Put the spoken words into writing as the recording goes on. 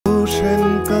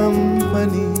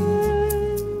funny.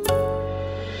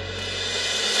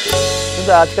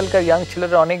 কিন্তু আজকালকার young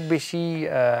ছেলেরা অনেক বেশি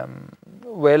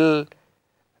ওয়েল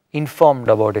ইনফর্মড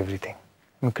অ্যাবাউট এভরিথিং।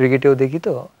 আমি ক্রিকেটেও দেখি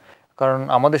তো, কারণ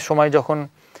আমাদের সময় যখন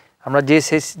আমরা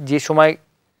যে সময়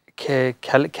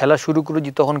খেলা শুরু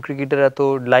করেছি তখন ক্রিকেটের এত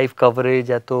লাইভ কভারেজ,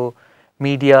 এত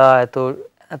মিডিয়া,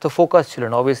 এত ফোকাস ছিল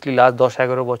না। অবভিয়াসলি লাস্ট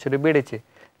 10-11 বছরে বেড়েছে।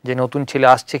 যে নতুন ছেলে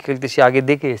আসছে খেলতে, সে আগে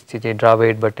দেখে এসছে যে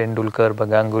দ্রাবিড় বা টেন্ডুলকার বা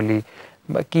গাঙ্গুলি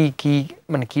বা কি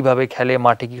মানে কিভাবে খেলে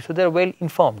মাঠে, কি so they are well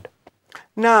informed.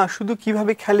 না শুধু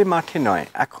কিভাবে খেলে মাঠে নয়,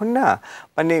 এখন না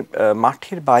মানে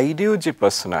মাঠের বাইরেও যে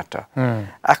পার্সোনাটা,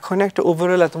 এখন একটা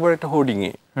ওভারঅল এত বড় একটা হোর্ডিং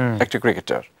এ একটা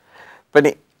ক্রিকেটার, মানে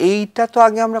এইটা তো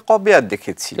আগে আমরা কবে আর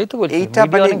দেখেছি? এইটা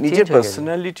মানে নিজের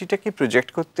পার্সোনালিটিটাকে প্রজেক্ট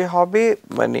করতে হবে,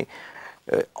 মানে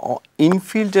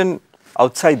infield and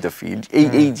outside the field,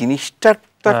 এই জিনিসটার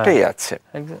তো একটাই আছে।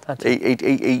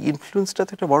 এই ইনফ্লুয়েন্সটা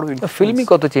তো একটা বড় ইনফ্লুয়েন্স। ফিল্মই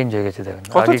কত চেঞ্জ হয়ে গেছে দেখেন,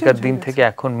 আগেকার দিন থেকে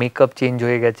এখন মেকআপ চেঞ্জ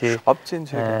হয়ে গেছে, সব চেঞ্জ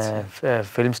হয়ে গেছে।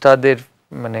 ফিল্ম স্টারদের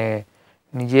মানে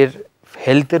নিজের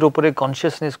হেলথের উপরে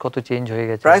কনসিয়াসনেস কত চেঞ্জ হয়ে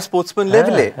গেছে, প্রায় স্পোর্টসম্যান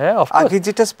লেভেলে। আগে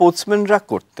যেটা স্পোর্টসম্যানরা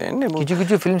করতেন, কিছু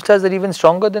ফিল্ম স্টারস আর even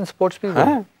stronger than sports people.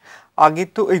 আগে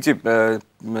তো এই যে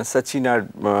সচিন আর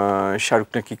শাহরুখ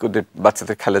নাকি ওদের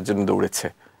বাচ্চাদের খেলার জন্য দৌড়েছে,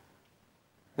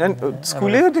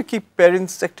 স্কুলে ওদের কি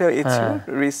প্যারেন্টস একটা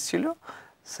রেস ছিল,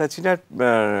 সচিন আর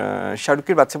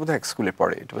শাহরুখের বাচ্চা বোধহয় এক স্কুলে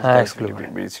পড়ে,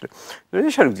 বেরিয়েছিল,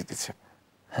 শাহরুখ জিতেছে।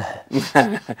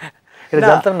 এটা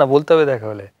জানতাম না, বলতে হবে দেখা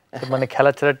হলে। মানে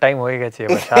খেলা ছাড়ার টাইম হয়ে গেছে,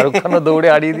 এবার শাহরুখ খানও দৌড়ে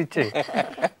হারিয়ে দিচ্ছে।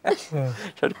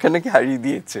 শাহরুখ খান নাকি হারিয়ে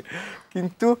দিয়েছে।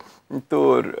 কিন্তু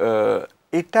তোর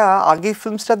এটা আগে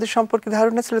ফিল্ম স্টারদের সম্পর্কে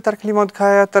ধারণা ছিল তারা খালি মদ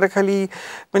খায়, তারা খালি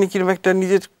মানে কিরকম একটা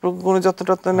নিজের কোনো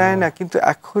যত্ন নেয় না, কিন্তু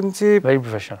এখন যে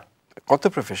কত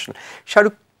প্রফেশনাল।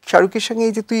 শাহরুখের সঙ্গে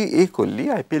এই যে তুই করলি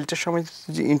আইপিএলটার সময়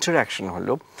যে ইন্টারাকশন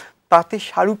হলো, তাতে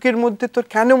শাহরুখের মধ্যে তোর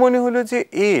কেন মনে হলো যে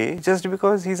just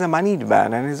because he is a মানিড man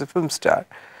and he is a film star,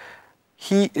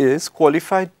 he is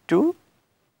qualified two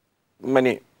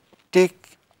মানে টেক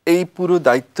এই পুরো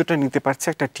দায়িত্বটা নিতে পারছে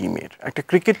একটা টিমের, একটা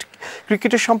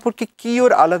ক্রিকেটের সম্পর্কে কি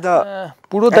ওর আলাদা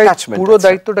পুরো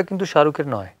দায়িত্বটা কিন্তু শাহরুখের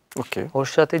নয়, ওকে, ওর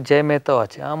সাথে জয় মেহতাও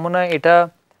আছে। আমার মনে হয় এটা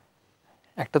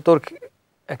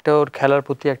একটা ওর খেলার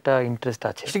প্রতি একটা ইন্টারেস্ট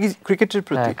আছে ক্রিকেটের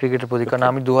প্রতি। কারণ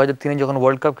আমি 2003 যখন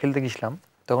ওয়ার্ল্ড কাপ খেলতে গেছিলাম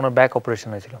তখন ওর ব্যাক অপারেশন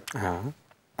হয়েছিল,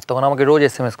 তখন আমাকে রোজ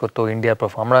SMS করতো ইন্ডিয়ার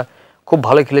পারফর্ম। আমরা খুব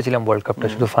ভালো খেলেছিলাম ওয়ার্ল্ড কাপটা,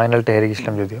 শুধু ফাইনালটা হেরে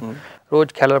গেছিলাম যদিও। রোজ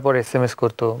খেলার পর SMS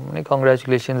করতো, মানে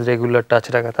কংগ্রাচুলেশন, রেগুলার টাচ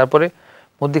রাখা। তারপরে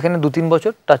মধ্যখানে 2-3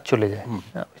 বছর টাচ চলে যায়,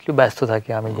 একটু ব্যস্ত থাকি,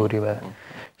 আমি গরিব।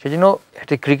 সেই জন্য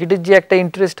একটা ক্রিকেটের যে একটা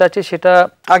ইন্টারেস্ট আছে সেটা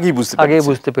আগেই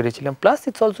বুঝতে পেরেছিলাম। Plus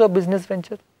it's also a business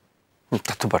venture.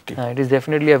 It is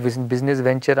definitely a business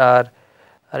venture,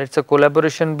 or it's a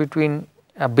collaboration between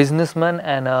a businessman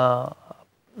and a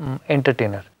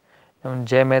entertainer. যেমন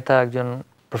জয় মেহতা একজন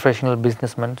প্রফেশনাল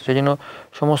বিজনেসম্যান, সেই জন্য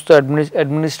সমস্ত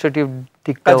অ্যাডমিনিস্ট্রেটিভ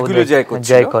দিকটা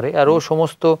জয় করে। আর ও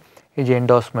সমস্ত এই যে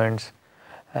এন্ডোর্সমেন্টস,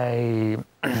 এই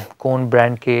কোন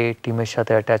ব্র্যান্ডকে টিমের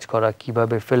সাথে অ্যাটাচ করা,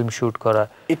 কিভাবে ফিল্ম শুট করা,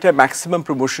 এটা ম্যাক্সিমাম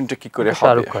প্রমোশনটা কি করে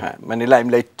হবে, মানে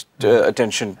লাইমলাইট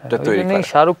অ্যাটেনশনটা তৈরি করা।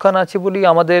 শাহরুখ খান আছে বলি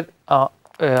আমাদের।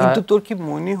 কিন্তু তোর কি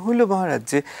মনে হলো মহারাজ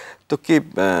যে তোকে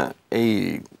এই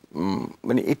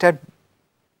মানে এটা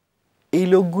এই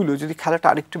লোকগুলো যদি খেলাটা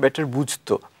আরেকটু বেটার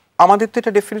বুঝতো? আমাদের তো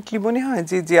এটা ডেফিনেটলি মনে হয়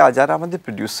যে যারা আমাদের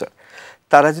প্রডিউসার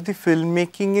তারা যদি ফিল্ম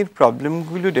মেকিং এর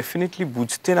প্রবলেমগুলো ডেফিনেটলি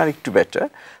বুঝতেন আর একটু বেটার,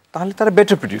 তাহলে তারা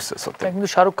বেটার প্রডিউসার্স হতেন। কিন্তু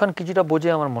শাহরুখ খান কিছুটা বোঝে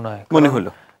আমার মনে হয়, মনে হলো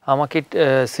আমাকে।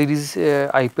 সিরিজ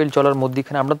আইপিএল চলার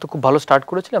মধ্যেখানে আমরা তো খুব ভালো স্টার্ট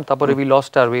করেছিলাম, তারপরে we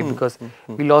lost hour way because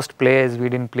we lost players, we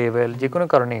didn't play well, যে কোনো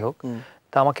কারণেই হোক।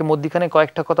 তা আমাকে মধ্যখানে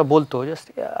কয়েকটা কথা বলতো, জাস্ট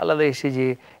আলাদা এসে যে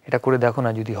এটা করে দেখো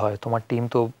না যদি হয়,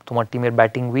 তোমার টিমের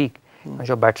ব্যাটিং উইক,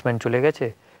 সব ব্যাটসম্যান চলে গেছে,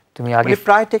 তুমি আগে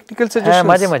প্রায় টেকনিক্যাল সাজেশন,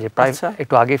 মাঝে প্রায়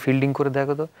একটু আগে ফিল্ডিং করে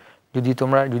দেখো তো,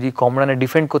 যদি কম রানে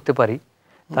ডিফেন্ড করতে পারি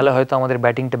তাহলে হয়তো আমাদের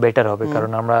ব্যাটিংটা বেটার হবে,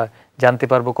 কারণ আমরা জানতে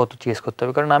পারবো কত চেস করতে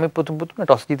হবে। কারণ আমি প্রথম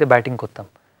টস জিতে ব্যাটিং করতাম,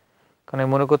 কারণ আমি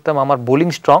মনে করতাম আমার বোলিং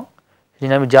স্ট্রং, সেই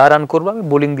জন্য আমি যা রান করবো আমি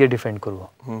বোলিং দিয়ে ডিফেন্ড করবো।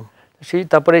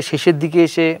 তারপরে শেষের দিকে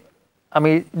এসে আমি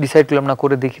ডিসাইড করলাম না,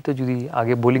 করে দেখি তো যদি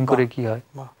আগে বোলিং করে কি হয়।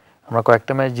 আমরা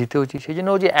কয়েকটা ম্যাচ জিতেওছি, সেই জন্য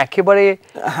যে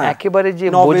একেবারে যে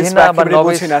বোঝে না বা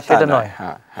নভেস সেটা নয়।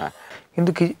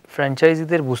 কিন্তু কি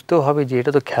ফ্র্যাঞ্চাইজিদের বুঝতেও হবে যে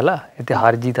এটা তো খেলা, এতে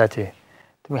হার জিত আছে,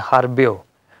 তুমি হারবেও।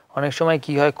 অনেক সময়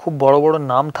কি হয়, খুব বড় বড়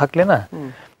নাম থাকলে না,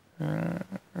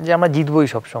 যে আমরা জিতবই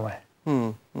সব সময়।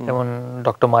 যেমন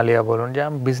ডক্টর মালিয়া বলুন যে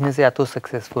আমি বিজনেসে এত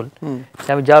সাকসেসফুল,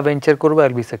 আমি যা ভেঞ্চার করবো আই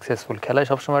উইল বি সাকসেসফুল। খেলায়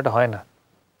সবসময় এটা হয় না,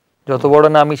 যত বড়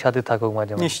নামই সাথে থাকুক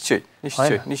মাঝে মাঝে।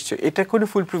 নিশ্চয়ই এটা কোনো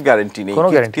ফুল প্রুফ গ্যারান্টি নেই,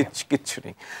 কিচ্ছু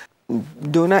নেই।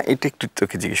 ডোনা, এটা একটু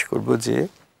তোকে জিজ্ঞেস করবো যে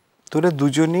তোরা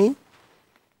দুজনেই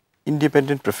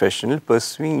independent professional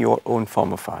pursuing your own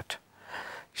form of art,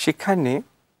 সেখানে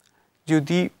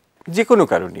যদি যে কোনো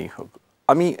কারণেই হোক,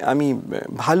 আমি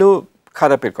ভালো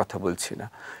খারাপের কথা বলছি না,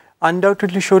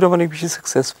 আনডাউটেডলি সৌরভ অনেক বেশি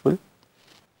সাকসেসফুল,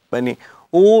 মানে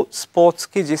ও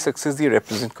স্পোর্টসকে যে সাকসেস দিয়ে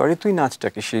রিপ্রেজেন্ট করে, তুই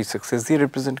নাচটাকে সেই সাকসেস দিয়ে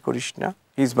রিপ্রেজেন্ট করিস না।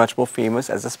 He is much more famous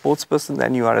as a sports person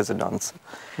than you R as a dancer.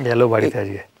 গেলো বাড়িতে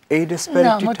আজকে এই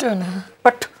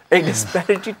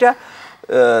ডিসপ্যারিটিটা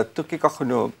তোকে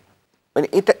কখনো, মানে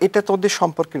এটা তোদের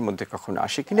সম্পর্কের মধ্যে কখনো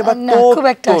আসে কিনা? বা খুব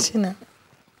একটা আসে না,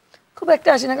 খুব একটা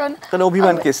আসে না, কারণ কোনো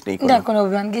অভিমান কেস নেই। না, কোনো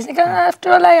অভিমান কেস নেই, কারণ after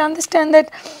all I understand that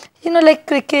like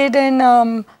cricket and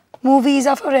movies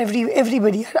R for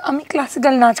everybody. আর আমি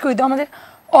ক্লাসিক্যাল নাচ করি, তো আমাদের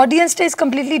অডিয়েন্সটা is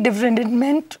completely different.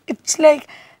 It's like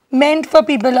meant for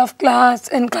people of class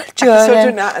and culture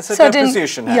certain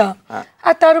appreciation,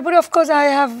 আর তার উপরে অফকোর্স আই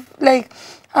হ্যাভ লাইক,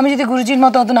 আমি যদি গুরুজির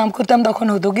মতো অত নাম করতাম তখন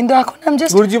হতো, কিন্তু এখন আমি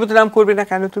জাস্ট গুরুজির মতো নাম করবে না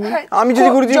কেন তুমি? আমি যদি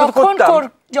গুরুজির মতো করতাম,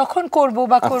 যখন করব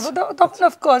বা করব তখন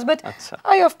of course, but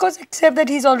I of course accept that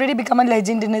he is already become a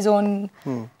legend in his own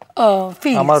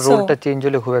field. আমার রোলটা চেঞ্জ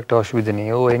হলে খুব একটা অসুবিধা নেই,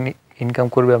 ও ইনকাম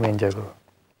করবে, আমি এনজয় করব,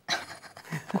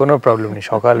 কোনো প্রবলেম নেই।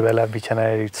 সকালবেলা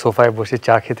বিছানায় সোফায় বসে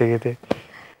চা খেতে খেতে,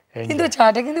 কিন্তু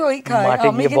চাটা কিন্তু ওই খায়,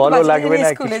 আমি কিন্তু বলো লাগবে না,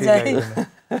 স্কুলে যাই।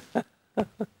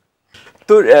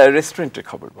 তোর রেস্টুরেন্টের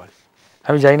খবর বল।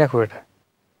 আমি যাই না খুব এটা,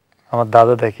 আমার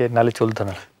দাদা দেখে, নালে চলতো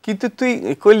না। কিন্তু তুই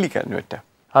করলি কেন এটা?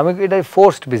 আমি এটাই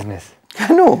ফোর্সড বিজনেস।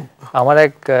 কেন? আমার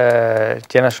এক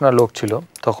চেনাশোনা লোক ছিল,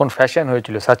 তখন ফ্যাশন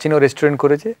হয়েছিল, সচিনও রেস্টুরেন্ট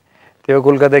করেছে, কেউ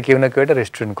কলকাতায় কেউ না কেউ একটা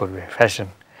রেস্টুরেন্ট করবে ফ্যাশন।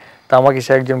 তা আমাকে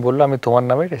সে একজন বললো আমি তোমার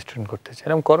নামে রেস্টুরেন্ট করতে চাই,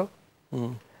 এরকম করো।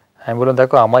 আমি বললাম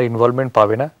দেখো আমার ইনভলভমেন্ট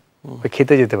পাবে না, ওই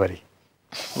খেতে যেতে পারি,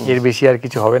 এর বেশি আর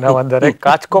কিছু হবে না আমার দ্বারা,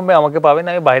 কাজ কমে আমাকে পাবে না,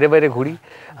 আমি বাইরে বাইরে ঘুরি,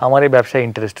 আমার এই ব্যবসায়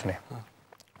ইন্টারেস্ট নেই।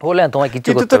 বললেন তোমায় কিছু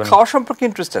করতে হবে না, খাওয়া সম্পর্কে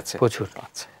ইন্টারেস্ট আছে প্রচুর।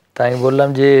 তাই আমি বললাম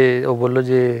যে, ও বললো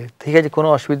যে ঠিক আছে কোনো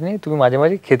অসুবিধা নেই, তুমি মাঝে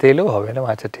মাঝে খেতে এলেও হবে না।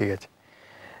 আচ্ছা ঠিক আছে।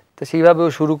 তো সেইভাবে ও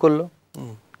শুরু করলো।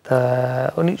 তা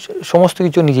উনি সমস্ত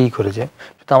কিছু নিজেই করেছে,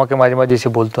 তো আমাকে মাঝে মাঝে এসে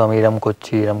বলতো আমি এরম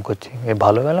করছি এরম করছি, এ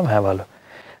ভালো গেলাম, হ্যাঁ ভালো।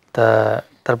 তা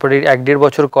তারপরে 1-1.5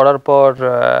 বছর করার পর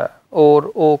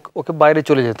ওকে বাইরে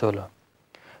চলে যেতে হলো।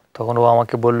 তখন ও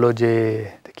আমাকে বললো যে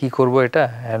কি করবো এটা।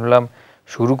 আমি বললাম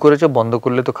শুরু করেছো, বন্ধ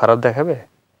করলে তো খারাপ দেখাবে,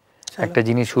 একটা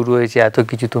জিনিস শুরু হয়েছে, এত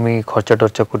কিছু তুমি খরচা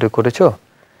টরচা করে করেছো,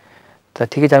 তা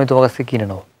ঠিক আছে আমি তোমার কাছ থেকে কিনে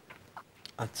নেবো।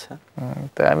 আচ্ছা।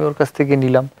 তা আমি ওর কাছ থেকে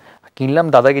কিনলাম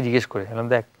দাদাকে জিজ্ঞেস করে, বললাম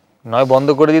দেখ নয় বন্ধ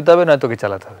করে দিতে হবে, নয় তোকে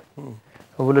চালাতে হবে।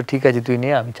 ও বললো ঠিক আছে তুই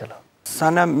নিয়ে আমি চালাও।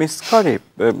 সানা মিস করে,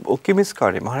 ওকে মিস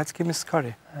করে, মহারাজকে মিস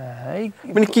করে,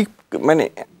 মানে কি, মানে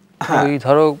ওই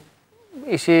ধরো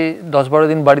এসে 10-12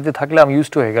 দিন বাড়িতে থাকলে আমি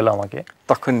ইউজড হয়ে গেল আমাকে,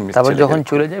 তখন তারপর যখন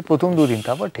চলে যায় প্রথম 2 দিন,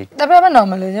 তারপর ঠিক, তারপর আবার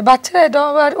নরমাল হয়ে যায়। বাচ্চারা এটা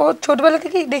আবার ও ছোটবেলা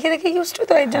থেকে দেখে দেখে ইউজড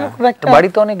তো, এর জন্য খুব একটা,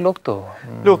 বাড়িতে অনেক লোক তো,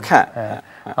 হ্যাঁ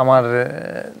আমার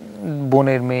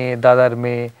বোনের মেয়ে, দাদার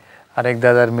মেয়ে, আরেক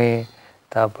দাদার মেয়ে,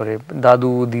 তারপরে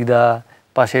দাদু দিদা,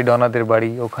 পাশে ডনাদের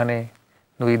বাড়ি, ওখানে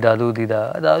দুই দাদু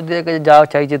দিদার কাছে যা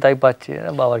চাইছে তাই পাচ্ছে,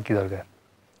 বাবার কি দরকার।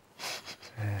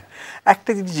 একটা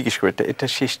জিনিস জিজ্ঞেস করবো, এটা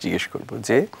শেষ জিজ্ঞেস করবো,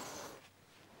 যে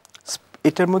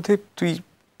এটার মধ্যে তুই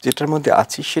যেটার মধ্যে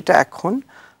আছিস সেটা এখন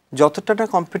যতটা না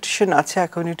কম্পিটিশন আছে,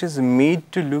 এখন it is made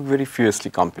to look very fiercely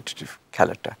competitive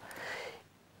খেলাটা।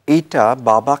 এইটা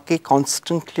বাবাকে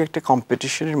কনস্ট্যান্টলি একটা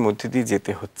কম্পিটিশনের মধ্যে দিয়ে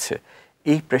যেতে হচ্ছে,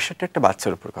 এই প্রেশারটা একটা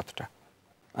বাচ্চার উপর কতটা?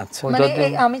 আচ্ছা, মানে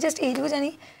আমি জাস্ট এইটুকু জানি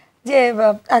যে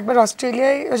একবার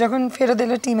অস্ট্রেলিয়ায় যখন ফেরত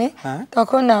এলো টিমে,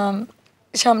 তখন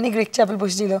সামনে গ্রেগ চ্যাপেল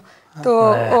বসেছিল, তো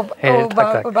ও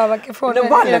বাবাকে ফোন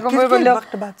এরকম করে বললো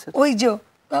ওই যে,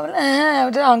 হ্যাঁ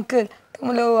ওটা আঙ্কেল, তো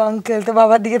বললো ও আঙ্কেল, তো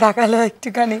বাবার দিকে তাকালো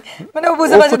একটুখানি, মানে ও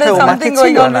বুঝতে পারছে সামথিং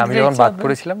গোইং অন। আমি যখন বাদ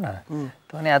পড়েছিলাম না,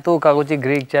 তো মানে এত কাগজে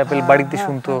গ্রেগ চ্যাপেল বাড়িতে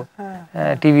শুনতো,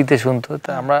 টিভিতে শুনতো, তো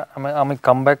আমি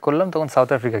কাম ব্যাক করলাম, তখন সাউথ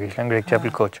আফ্রিকা গেছিলাম, গ্রেগ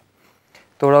চ্যাপেল কোচ।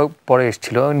 তো ওরাও পরে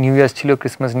এসেছিল, নিউ ইয়ার ছিল,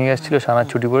 ক্রিসমাস নিউ ইয়ার ছিল, সানা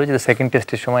ছুটি পড়েছে, সেকেন্ড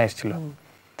টেস্টের সময় এসেছিল।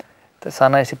 তো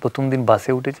সানা এসে প্রথম দিন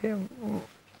বাসে উঠেছে,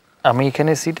 আমি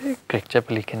এখানে সিটে, গ্রেগ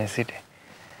চ্যাপেল এখানে সিটে।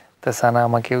 তা সানা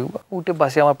আমাকে উঠে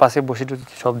বাসে আমার পাশে বসে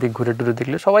সব দিক ঘুরে টুরে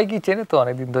দেখলো, সবাইকে চেনে তো,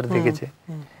 অনেকদিন ধরে দেখেছে।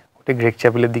 ওটা গ্রেগ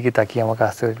চ্যাপেলের দিকে তাকিয়ে আমাকে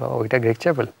আসতে হয়েছিল, ওইটা গ্রেগ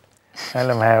চ্যাপেল?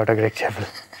 বললাম হ্যাঁ ওটা গ্রেগ চ্যাপেল।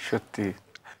 সত্যি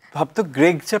ভাবতো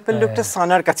গ্রেগ চ্যাপেল লোকটা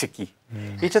সানার কাছে কি,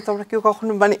 এটা তো আমরা কেউ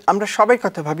কখনো, মানে আমরা সবাই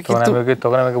কথা ভাবি, কিন্তু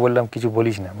তখন আমাকে বললাম কিছু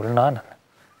বলিস না, বলে না না।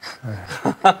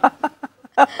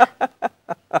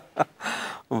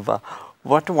 বাহ,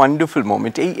 হোয়াট আ ওয়ান্ডারফুল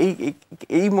মোমেন্ট।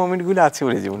 এই মোমেন্টগুলো আছে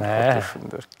বলে জীবন কত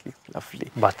সুন্দর, কি লাভলি।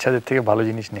 বাচ্চাদের থেকে ভালো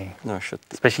জিনিস নেই, না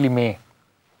সত্যি, স্পেশালি মেয়ে।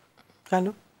 কেন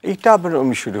এইটা আবার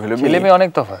আমি শুরু হলো? ছেলে মেয়ে অনেক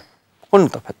তফাৎ, কোনো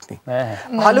তফাৎ নেই, হ্যাঁ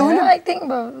ভালো হলো। আই থিংক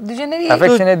দুজনেরই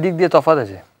অ্যাফেকশনের দিক দিয়ে তফাৎ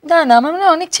আছে। না না, আমার মনে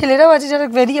হয় অনেক ছেলেরাও আছে যারা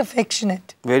ভেরি অ্যাফেকশনেট,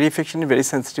 ভেরি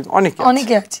সেনসিটিভ,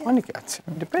 অনেকে আছে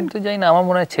ডিপেন্ড তো যাই না, আমার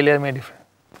মনে হয় ছেলে আর মেয়ে ডিফারেন্ট।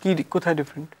 কি কোথায়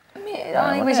ডিফারেন্ট?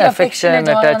 অনেক বেশি অ্যাফেকশনেট,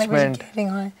 অ্যাটাচমেন্ট, কেয়ারিং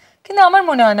হয়, কিন্তু আমার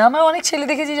মনে হয় না। আমার অনেক ছেলে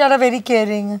দেখেছি যারা ভেরি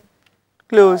কেয়ারিং,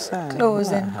 ক্লোজ।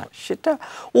 সেটা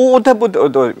ওটা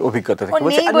অভিজ্ঞতা থেকে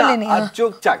বলছে। আর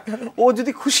চোখ চাক, ও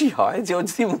যদি খুশি হয়, যে ও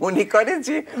যদি মনে করে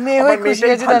যে আমার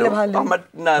মেয়েটাই ভালো, আমার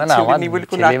না ছেলে নেই বলে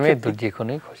কোনো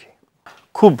যেকোনোই খুশি।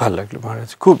 খুব ভালো লাগলো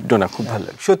মহারাজ, খুব ডোনা, খুব ভালো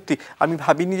লাগলো সত্যি। আমি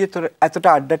ভাবিনি যে তোর এতটা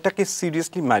আড্ডাটাকে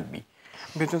সিরিয়াসলি মারবি,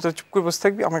 বেতন তোর চুপ করে বসে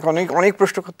থাকবি, আমাকে অনেক অনেক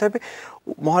প্রশ্ন করতে হবে।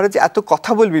 মহারাজ এত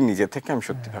কথা বলবি নিজে থেকে আমি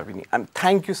সত্যি ভাবিনি।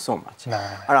 Thank you so much.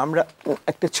 আর আমরা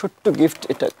একটা ছোট্ট গিফট,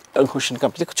 এটা ঘোষণা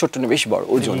কাপড়, ছোট্ট না বেশ বড়,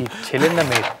 ওজন। ছেলের না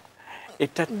মেয়ের?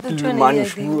 এটা মানুষ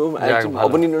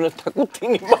অবনীন্দ্রনাথ ঠাকুর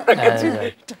তিনি মারা গেছেন।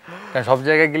 সব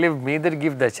জায়গায় গেলে মেয়েদের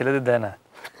গিফট দেয়, ছেলেদের দেয় না।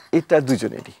 এটা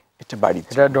দুজনেরই, এটা বাড়িতে,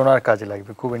 এটা ডোনার কাজে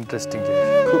লাগবে, খুব ইন্টারেস্টিং জিনিস,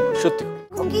 খুব সত্যি।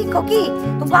 कोकी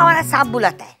तुमको हमारा सांप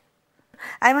बुलाता है।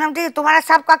 आई मीन ठीक, तुम्हारा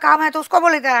सांप का काम है तो उसको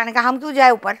बोले इधर आने का, हम क्यों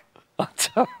जाए ऊपर?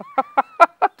 আচ্ছা,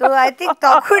 তো আই থিঙ্ক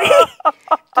তখনই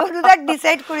তনুদা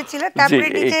ডিসাইড করেছিল। তারপরে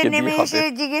নিচে নেমে এসে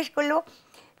জিজ্ঞেস করলো,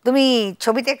 তুমি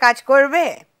ছবিতে কাজ করবে?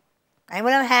 আমি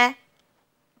বললাম হ্যাঁ।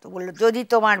 তো বললো যদি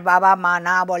তোমার বাবা মা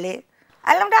না বলে।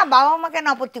 আমি বললাম না, বাবা মা কেন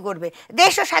আপত্তি করবে,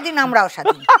 দেশও স্বাধীন আমরাও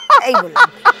স্বাধীন, এই বললাম।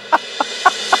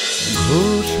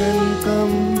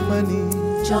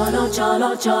 চলো চলো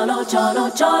চলো চলো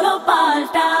চলো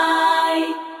পাল্টাই।